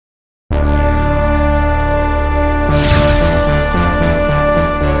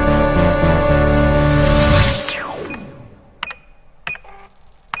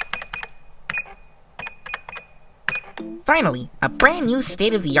Finally, a brand new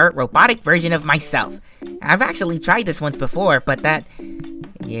state-of-the-art robotic version of myself. I've actually tried this once before, but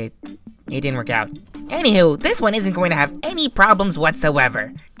it didn't work out. Anywho, this one isn't going to have any problems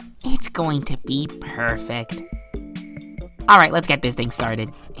whatsoever. It's going to be perfect. Alright, let's get this thing started.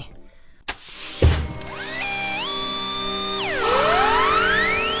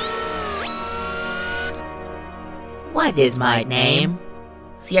 What is my name?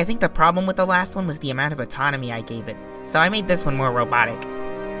 See, I think the problem with the last one was the amount of autonomy I gave it, so I made this one more robotic.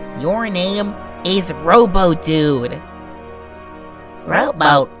 Your name is RoboDude.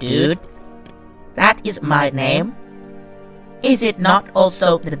 RoboDude? That is my name? Is it not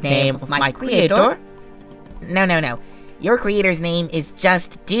also the name of my creator? No. Your creator's name is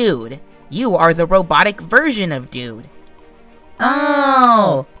just Dude. You are the robotic version of Dude.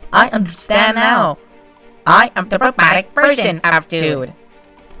 Oh, I understand now. I am the robotic version of Dude.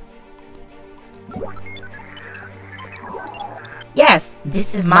 Yes,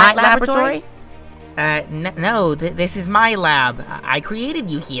 this is my laboratory? No, this is my lab. I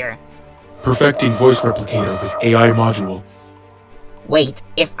created you here. Perfecting voice replicator with AI module. Wait,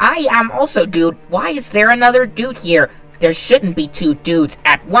 if I am also Dude, why is there another Dude here? There shouldn't be two dudes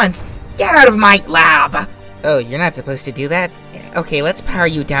at once. Get out of my lab! Oh, you're not supposed to do that? Okay, let's power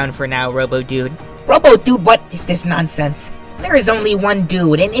you down for now, RoboDude. RoboDude, what is this nonsense? There is only one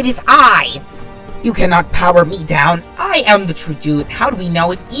Dude, and it is I! You cannot power me down. I am the true Dude. How do we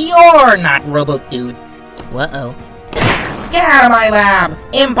know if you're not RoboDude? Uh-oh. Get out of my lab!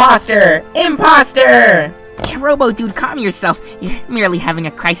 Imposter! Imposter! Yeah, RoboDude, calm yourself. You're merely having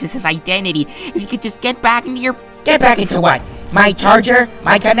a crisis of identity. If you could just get back into your... Get back into what? My charger?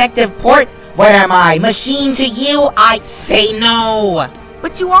 My connective port? What am I, machine to you? I say no!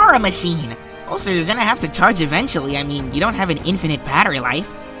 But you are a machine. Also, you're gonna have to charge eventually. I mean, you don't have an infinite battery life.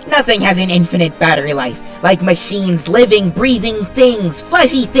 Nothing has an infinite battery life. Like machines, living, breathing things,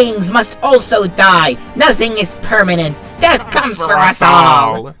 fleshy things must also die. Nothing is permanent. Death comes for us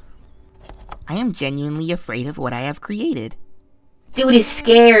all. I am genuinely afraid of what I have created. Dude is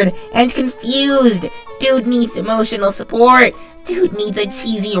scared and confused. Dude needs emotional support. Dude needs a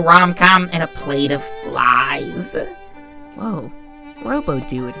cheesy rom-com and a plate of flies. Whoa,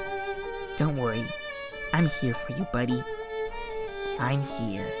 RoboDude. Don't worry. I'm here for you, buddy. I'm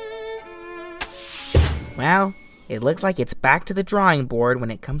here. Well, it looks like it's back to the drawing board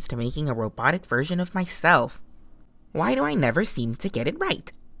when it comes to making a robotic version of myself. Why do I never seem to get it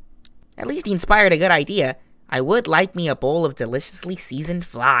right? At least he inspired a good idea. I would like me a bowl of deliciously seasoned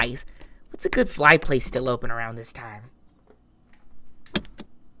flies. What's a good fly place still open around this time?